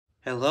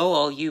Hello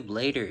all you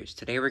bladers.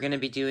 Today we're going to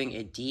be doing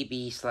a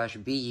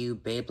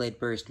DB/BU Beyblade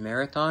Burst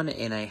Marathon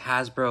in a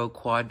Hasbro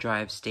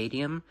Quaddrive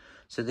stadium.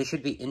 So this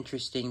should be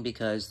interesting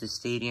because the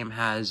stadium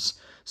has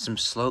some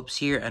slopes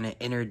here and an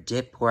inner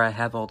dip where I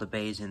have all the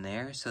bays in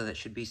there. So that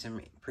should be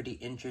some pretty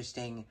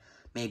interesting,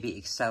 maybe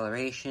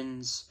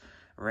accelerations,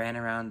 ran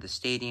around the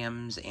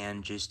stadiums,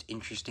 and just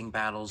interesting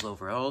battles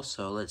overall.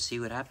 So let's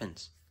see what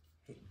happens.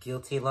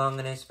 Guilty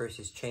Longinus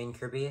versus Chain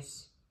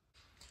Kirbyus.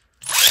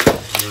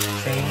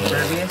 Chain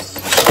Kirbyus.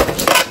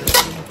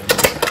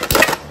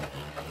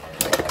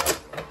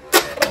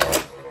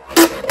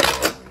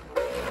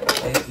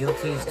 Okay,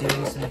 Guilty is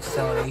doing some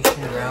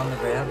acceleration around the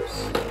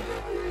ramps.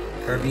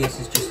 Kirbyus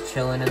is just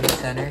chilling in the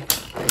center.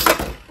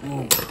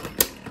 Ooh.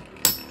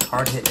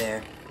 Hard hit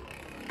there.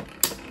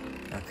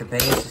 Now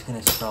Kirbyus is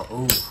gonna stall.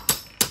 Ooh.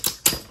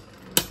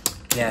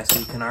 Yeah, so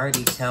you can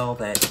already tell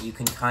that you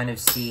can kind of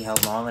see how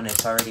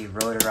Longinus already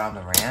rode around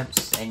the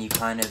ramps, and you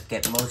kind of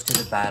get most of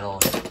the battle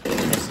in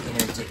this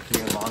inner dip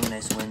here.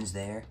 Longinus wins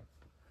there.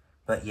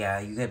 But yeah,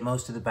 you get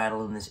most of the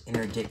battle in this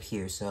inner dip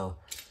here, so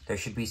there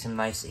should be some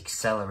nice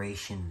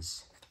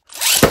accelerations.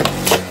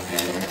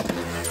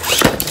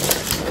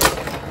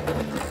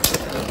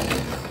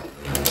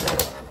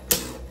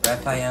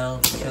 Raphael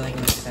chilling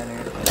in the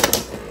center.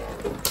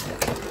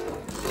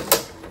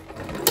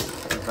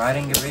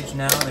 Riding the ridge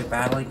now, they're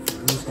battling for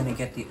who's going to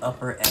get the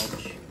upper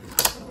edge.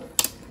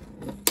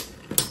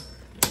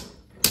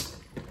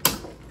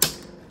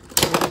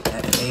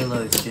 That Halo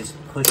is just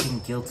pushing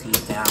Guilty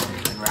down,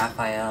 and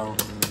Raphael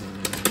is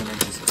going to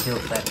just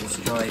tilt that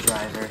Destroy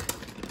Driver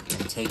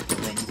and take the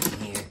win from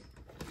here.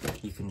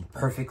 You can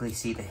perfectly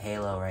see the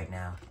Halo right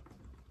now.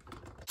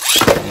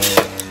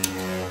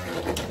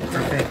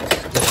 Perfect.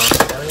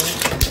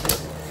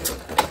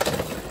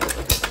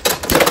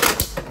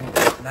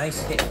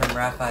 Nice hit from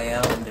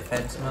Raphael in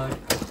defense mode.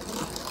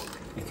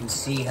 You can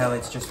see how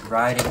it's just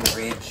riding the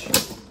ridge,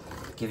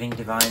 giving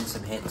Divine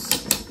some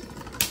hits.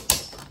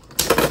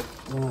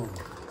 Ooh.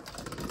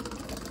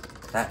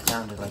 That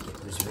sounded like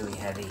it was really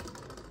heavy.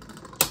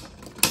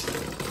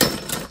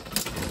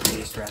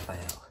 Here's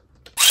Raphael.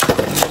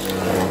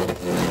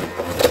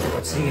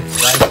 Let's see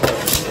if Rifle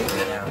is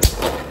figuring out.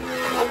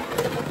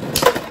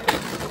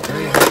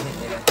 Very hard hit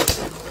there.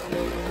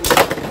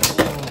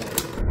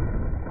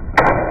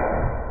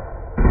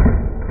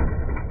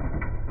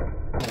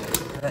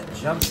 That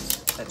jumped.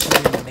 That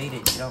really made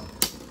it jump.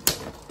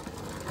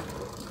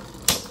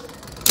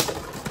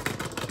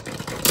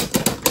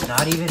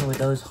 Not even with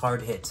those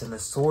hard hits and the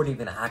sword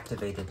even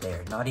activated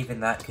there. Not even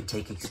that could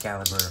take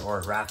Excalibur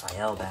or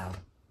Raphael down.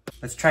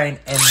 Let's try and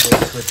end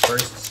this with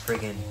Burst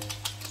Spriggan.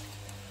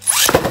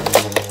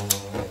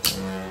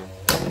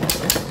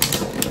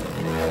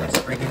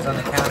 Spriggan's on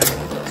the counter.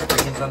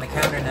 Spriggan's on the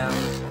counter now.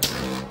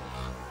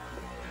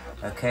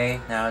 Okay,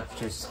 now it's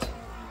just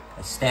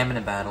a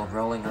stamina battle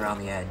rolling around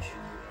the edge.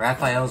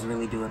 Raphael's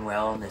really doing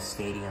well in this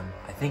stadium.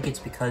 I think it's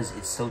because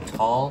it's so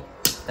tall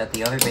that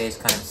the other bays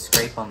kind of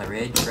scrape on the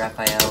ridge.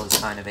 Raphael is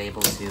kind of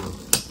able to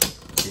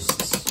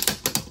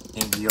just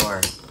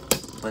endure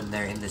when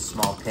they're in this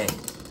small pit.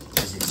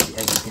 As you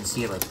can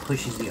see, it like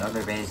pushes the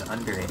other bays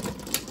under it.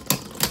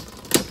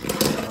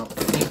 I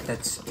think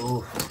that's...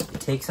 Ooh, it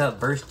takes out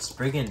Burst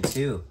Spriggan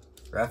too.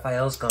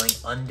 Raphael's going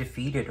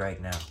undefeated right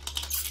now.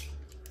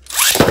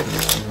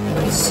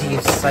 Let's see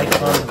if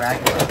Cyclone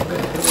Ragnarok...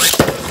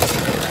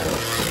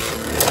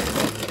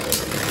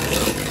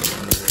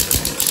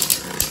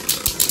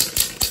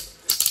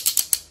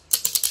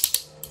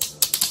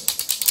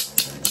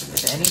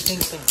 If anything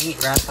can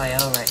beat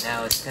Raphael right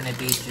now, it's going to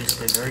be just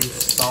a very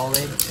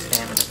solid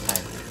stamina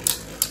type.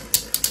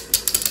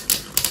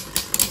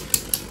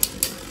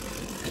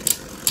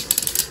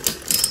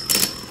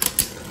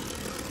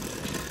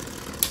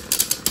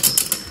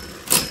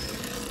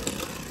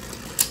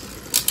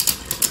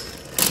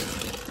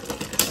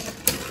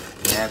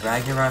 Yeah,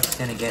 Ragnarok's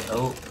gonna get...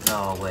 Oh,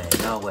 no way,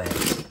 no way.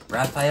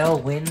 Raphael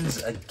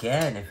wins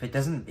again. If it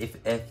doesn't...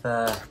 If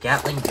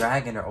Gatling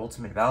Dragon or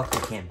Ultimate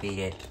Valkyrie can't beat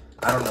it,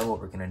 I don't know what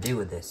we're gonna do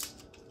with this.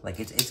 Like,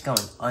 it's going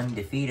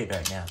undefeated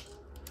right now.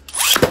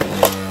 He's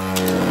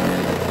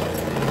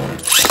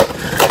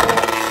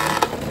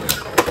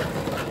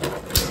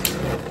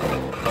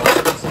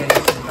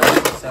getting some nice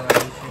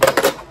acceleration.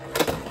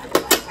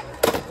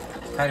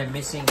 He's kind of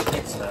missing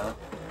hits, though.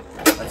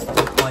 That's the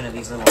whole point of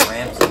these little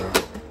ramps here.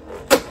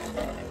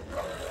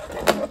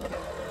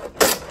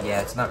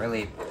 Yeah, it's not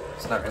really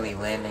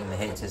landing the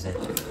hits, is it?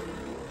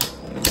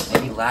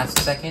 Maybe last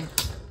second?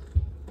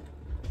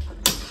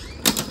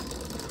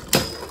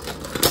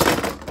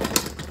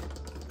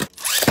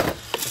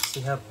 Let's see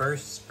how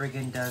Burst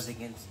Spriggan does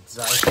against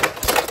Zypher.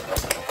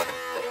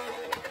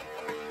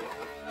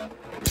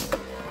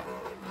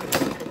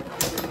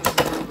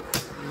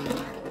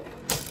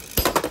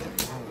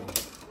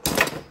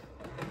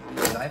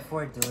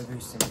 Zypher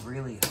delivers some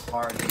really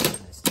hard hits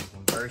in this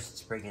game. Burst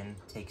Spriggan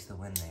takes the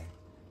win there.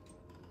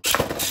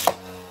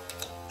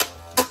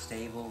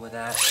 Stable with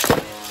that.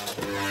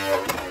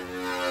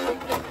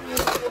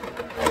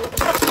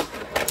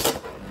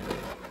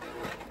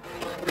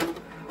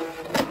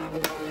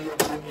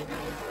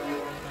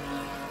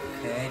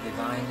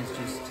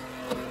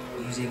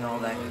 using all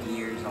that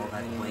gears, all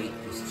that weight,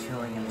 just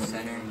chilling in the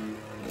center,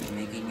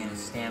 making it a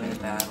stamina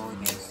battle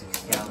against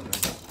Excalibur.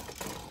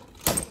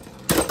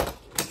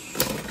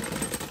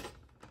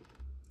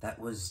 That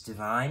was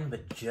divine,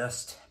 but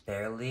just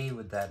barely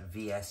with that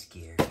VS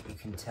gear. You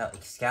can tell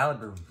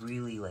Excalibur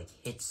really like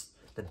hits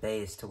the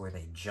base to where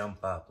they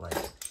jump up. Like,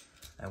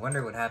 I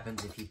wonder what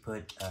happens if you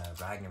put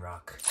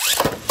Ragnarok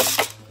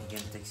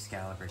against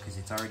Excalibur, because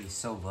it's already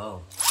so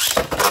low.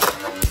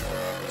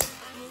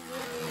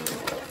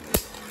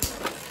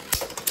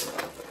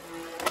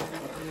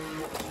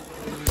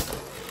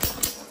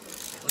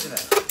 Look at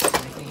that,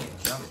 it's making it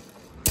jump.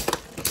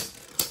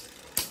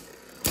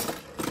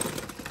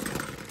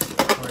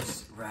 Of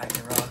course,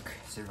 Ragnarok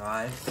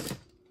survives,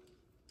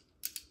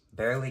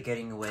 barely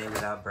getting away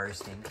without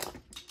bursting.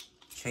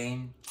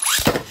 Chain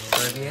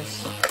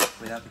Kirbyus,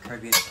 without the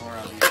Kirbyus 4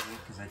 obviously,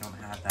 because I don't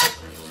have that.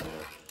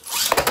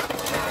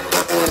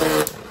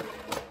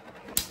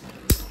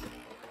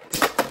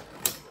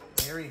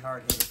 Very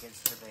hard hit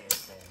against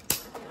Kirbyus there.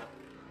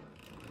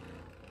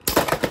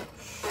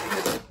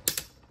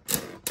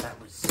 That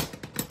was...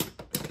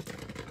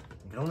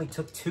 It only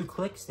took 2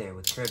 clicks there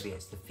with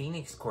Kirbyus. The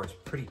Phoenix core is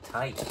pretty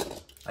tight.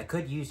 I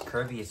could use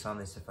Kirbyus on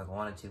this if I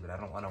wanted to, but I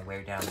don't want to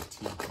wear down the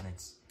teeth, and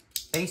it's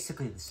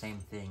basically the same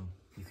thing,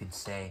 you could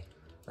say.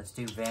 Let's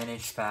do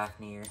Vanish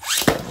Fafnir.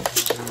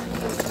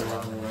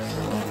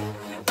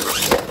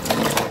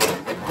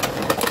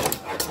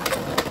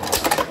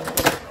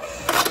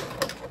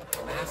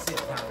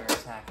 Massive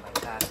counterattack by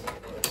Fafnir.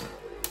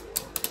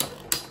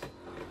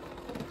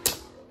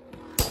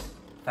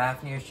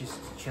 Fafnir's just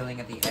chilling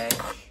at the edge.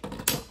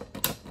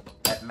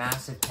 That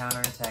massive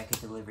counterattack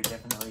it delivered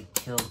definitely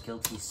killed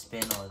Guilty's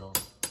spin a little.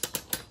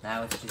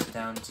 Now it's just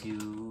down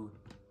to...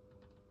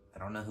 I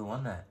don't know who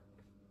won that.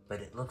 But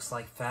it looks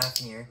like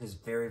Fafnir is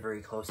very, very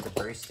close to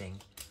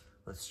bursting.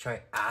 Let's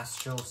try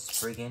Astral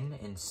Spriggan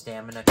in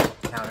stamina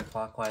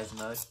counterclockwise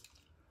mode.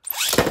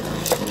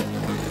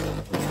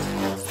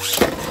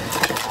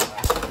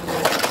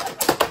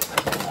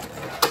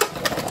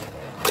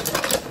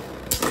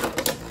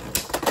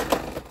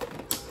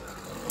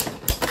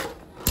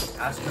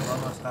 Astral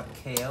almost got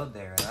KO'd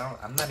there.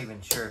 I'm not even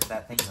sure if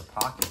that thing's a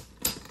pocket,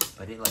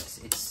 but it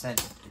was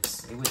sent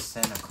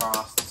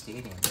across the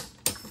stadium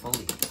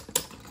fully.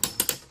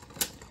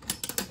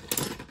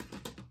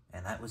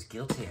 And that was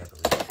Guilty, I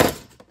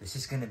believe. This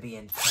is going to be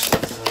intense.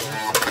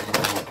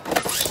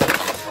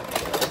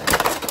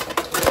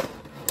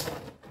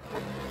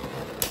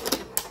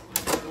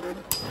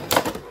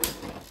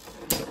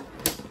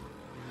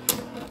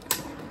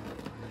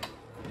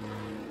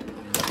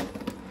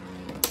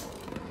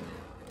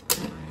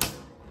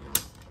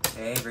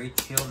 Okay, very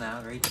chill now,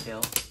 very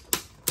chill.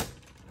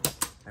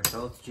 They're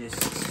both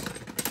just,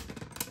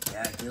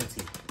 yeah,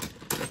 Guilty.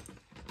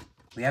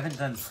 We haven't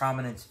done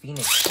Prominence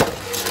Phoenix.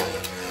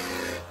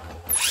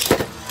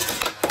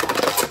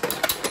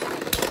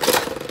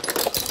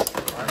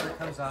 Armor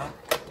comes off.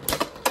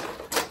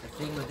 The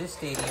thing with this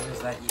stadium is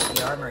that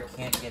the armor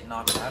can't get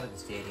knocked out of the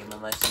stadium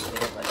unless you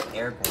hit it like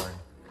airborne.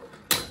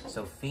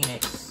 So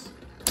Phoenix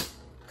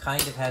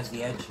kind of has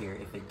the edge here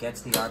if it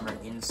gets the armor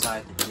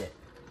inside the dip.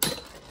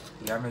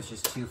 The armor's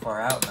just too far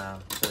out now,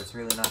 so it's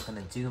really not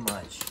going to do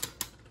much.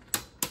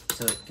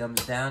 So it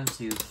comes down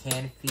to,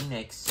 can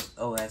Phoenix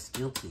OS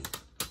Guilty?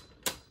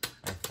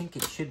 I think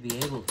it should be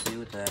able to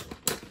with that.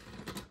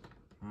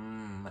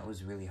 That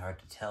was really hard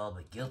to tell,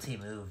 but Guilty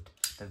moved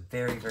the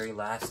very, very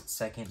last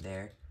second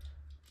there.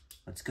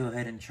 Let's go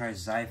ahead and try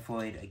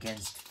Zyphoid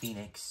against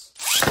Phoenix.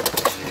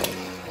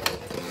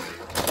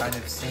 Kind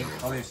of same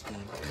color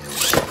scheme.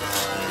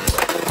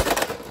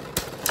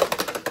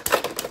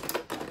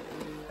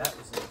 That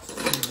was an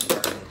extremely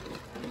hard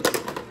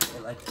hit.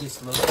 It like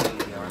dislocated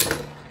the armor.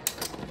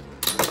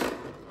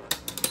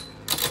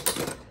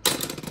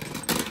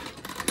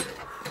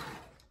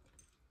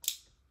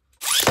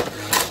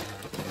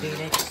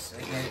 Phoenix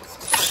against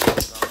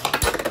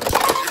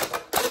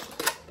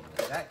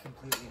that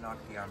completely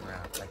knocked the armor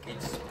out. Like,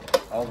 it's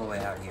all the way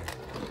out here.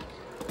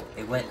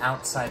 It went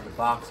outside the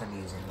box I'm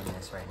using in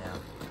this right now.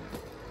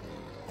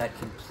 That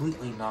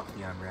completely knocked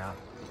the armor out.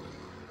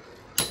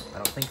 I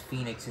don't think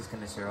Phoenix is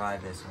going to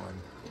survive this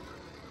one.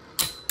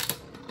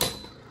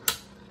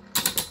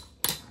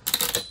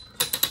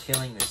 Just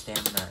killing the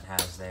stamina it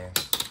has there.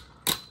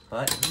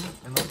 But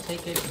it might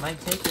take it. It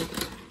might take it.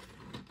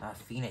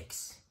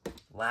 Phoenix.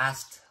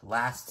 Last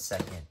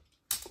second.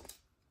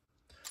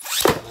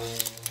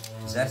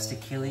 Zest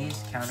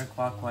Achilles,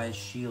 counterclockwise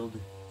shield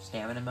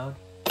stamina mode.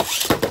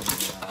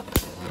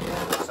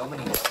 So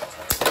many modes.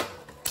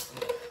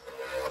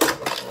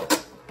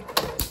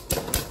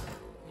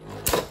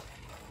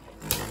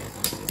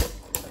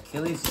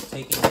 Achilles is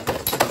taking it.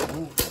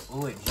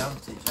 Ooh, it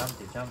jumped.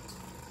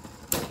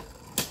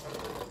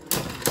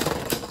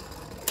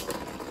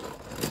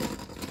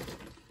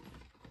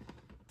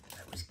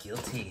 That was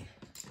Guilty.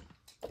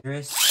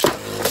 Chris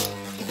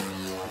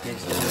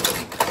against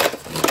Guilty.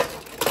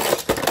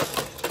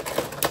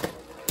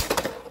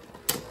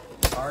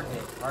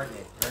 Hard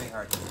hit, very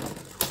hard hit.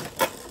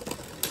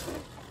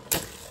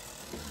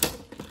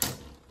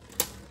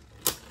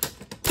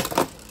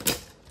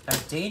 Now,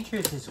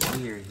 Dangerous is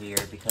weird here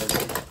because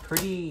it's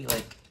pretty,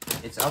 like,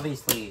 it's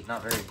obviously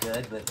not very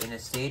good, but in a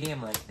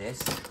stadium like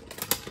this...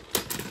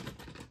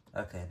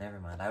 Okay, never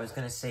mind. I was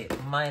gonna say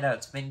it might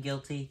outspin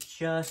Guilty,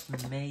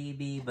 just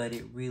maybe, but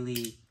it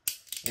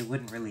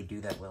wouldn't really do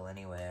that well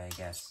anyway, I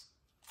guess.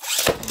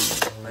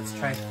 Let's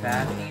try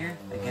Fafnir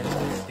against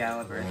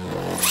Excalibur.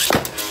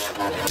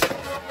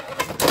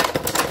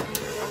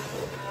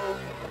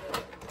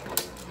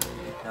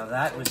 Now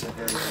that was a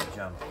very good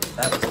jump.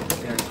 That was a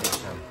very good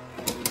jump.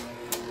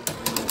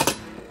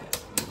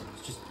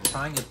 It's just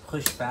trying to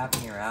push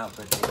Fafnir out,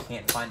 but they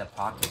can't find a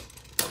pocket.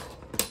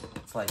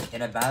 It's like,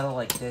 in a battle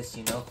like this,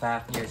 you know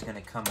Fafnir is going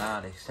to come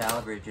out.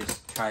 Excalibur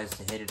just tries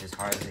to hit it as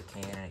hard as it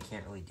can, and it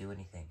can't really do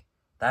anything.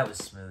 That was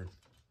smooth.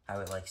 How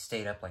it, like,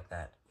 stayed up like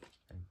that.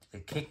 And the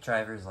kick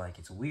driver is like,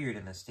 it's weird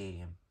in the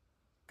stadium.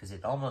 Because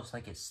it almost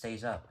like it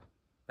stays up.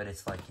 But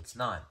it's like, it's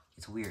not.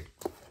 It's weird.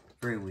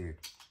 Very weird.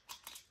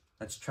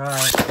 Let's try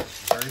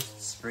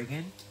Burst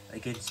Spriggan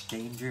against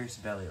Dangerous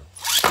Belial.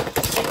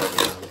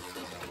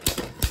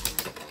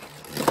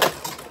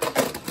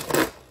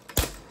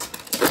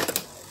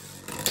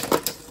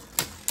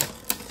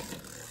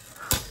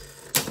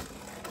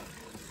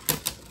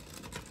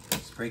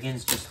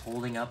 Spriggan's just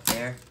holding up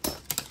there.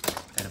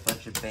 Got a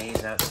bunch of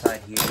bays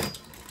outside here.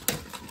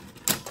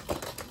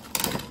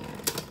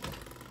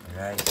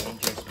 Alright,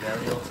 Dangerous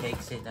Belial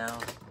takes it now.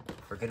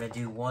 We're gonna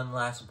do one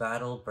last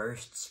battle,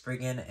 Burst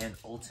Spriggan and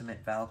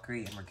Ultimate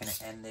Valkyrie, and we're gonna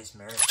end this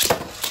marathon.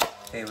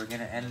 Okay, we're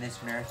gonna end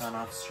this marathon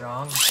off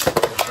strong.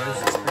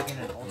 Burst Spriggan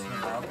and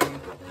Ultimate Valkyrie.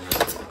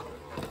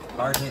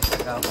 Hard hit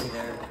for Valkyrie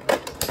there.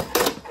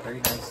 Very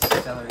nice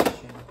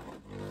acceleration.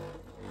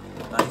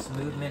 Nice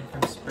movement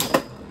from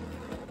Spriggan.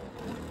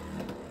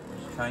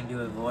 Just trying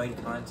to avoid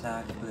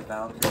contact with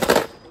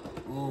Valkyrie.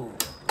 Ooh.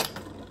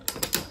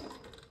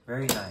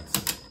 Very nice.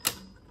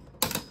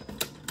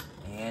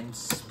 And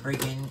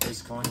Spriggan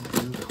is going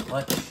to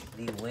clutch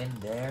the win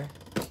there.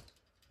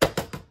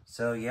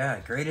 So yeah,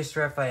 Greatest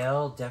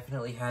Raphael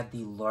definitely had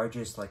the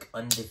largest, like,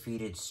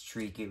 undefeated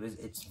streak.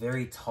 It's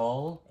very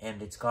tall,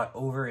 and it's got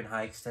over in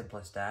high extend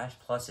plus dash,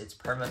 plus it's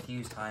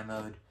permafused high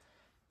mode.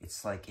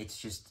 It's like, it's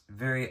just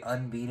very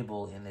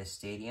unbeatable in this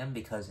stadium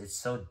because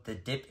the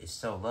dip is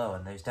so low,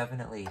 and there's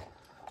definitely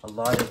a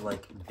lot of,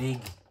 like,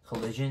 big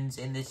collisions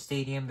in this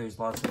stadium. There's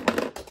lots of,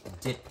 like, the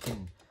dip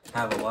can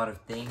have a lot of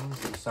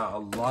things. We saw a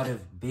lot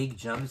of big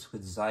jumps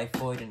with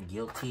Zyphoid and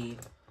Guilty.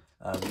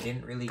 We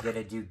didn't really get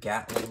to do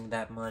Gatling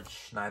that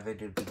much. Neither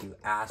did we do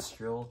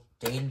Astral.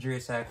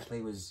 Dangerous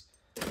actually was,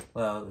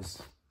 well, it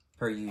was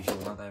per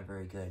usual, not that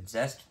very good.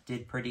 Zest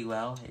did pretty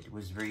well. It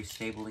was very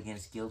stable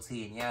against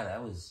Guilty. And yeah,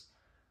 that was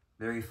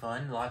very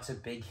fun. Lots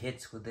of big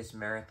hits with this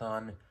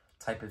marathon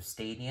type of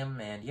stadium.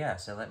 And yeah,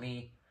 so let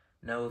me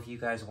know if you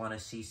guys want to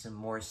see some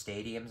more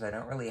stadiums. I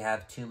don't really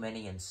have too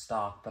many in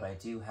stock, but I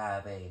do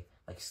have a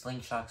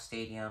Slingshot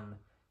Stadium,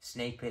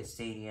 Snake Pit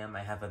Stadium. I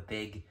have a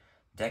big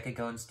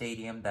Decagon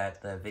Stadium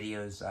that the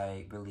videos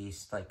I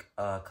released like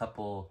a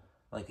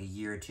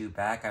year or two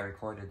back, I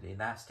recorded in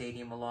that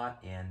stadium a lot,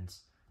 and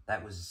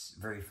that was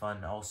very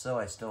fun also.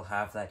 I still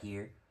have that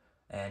here.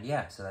 And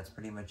yeah, so that's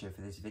pretty much it for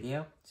this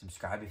video.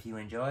 Subscribe if you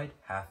enjoyed,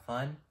 have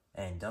fun,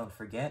 and don't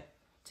forget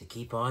to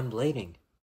keep on blading.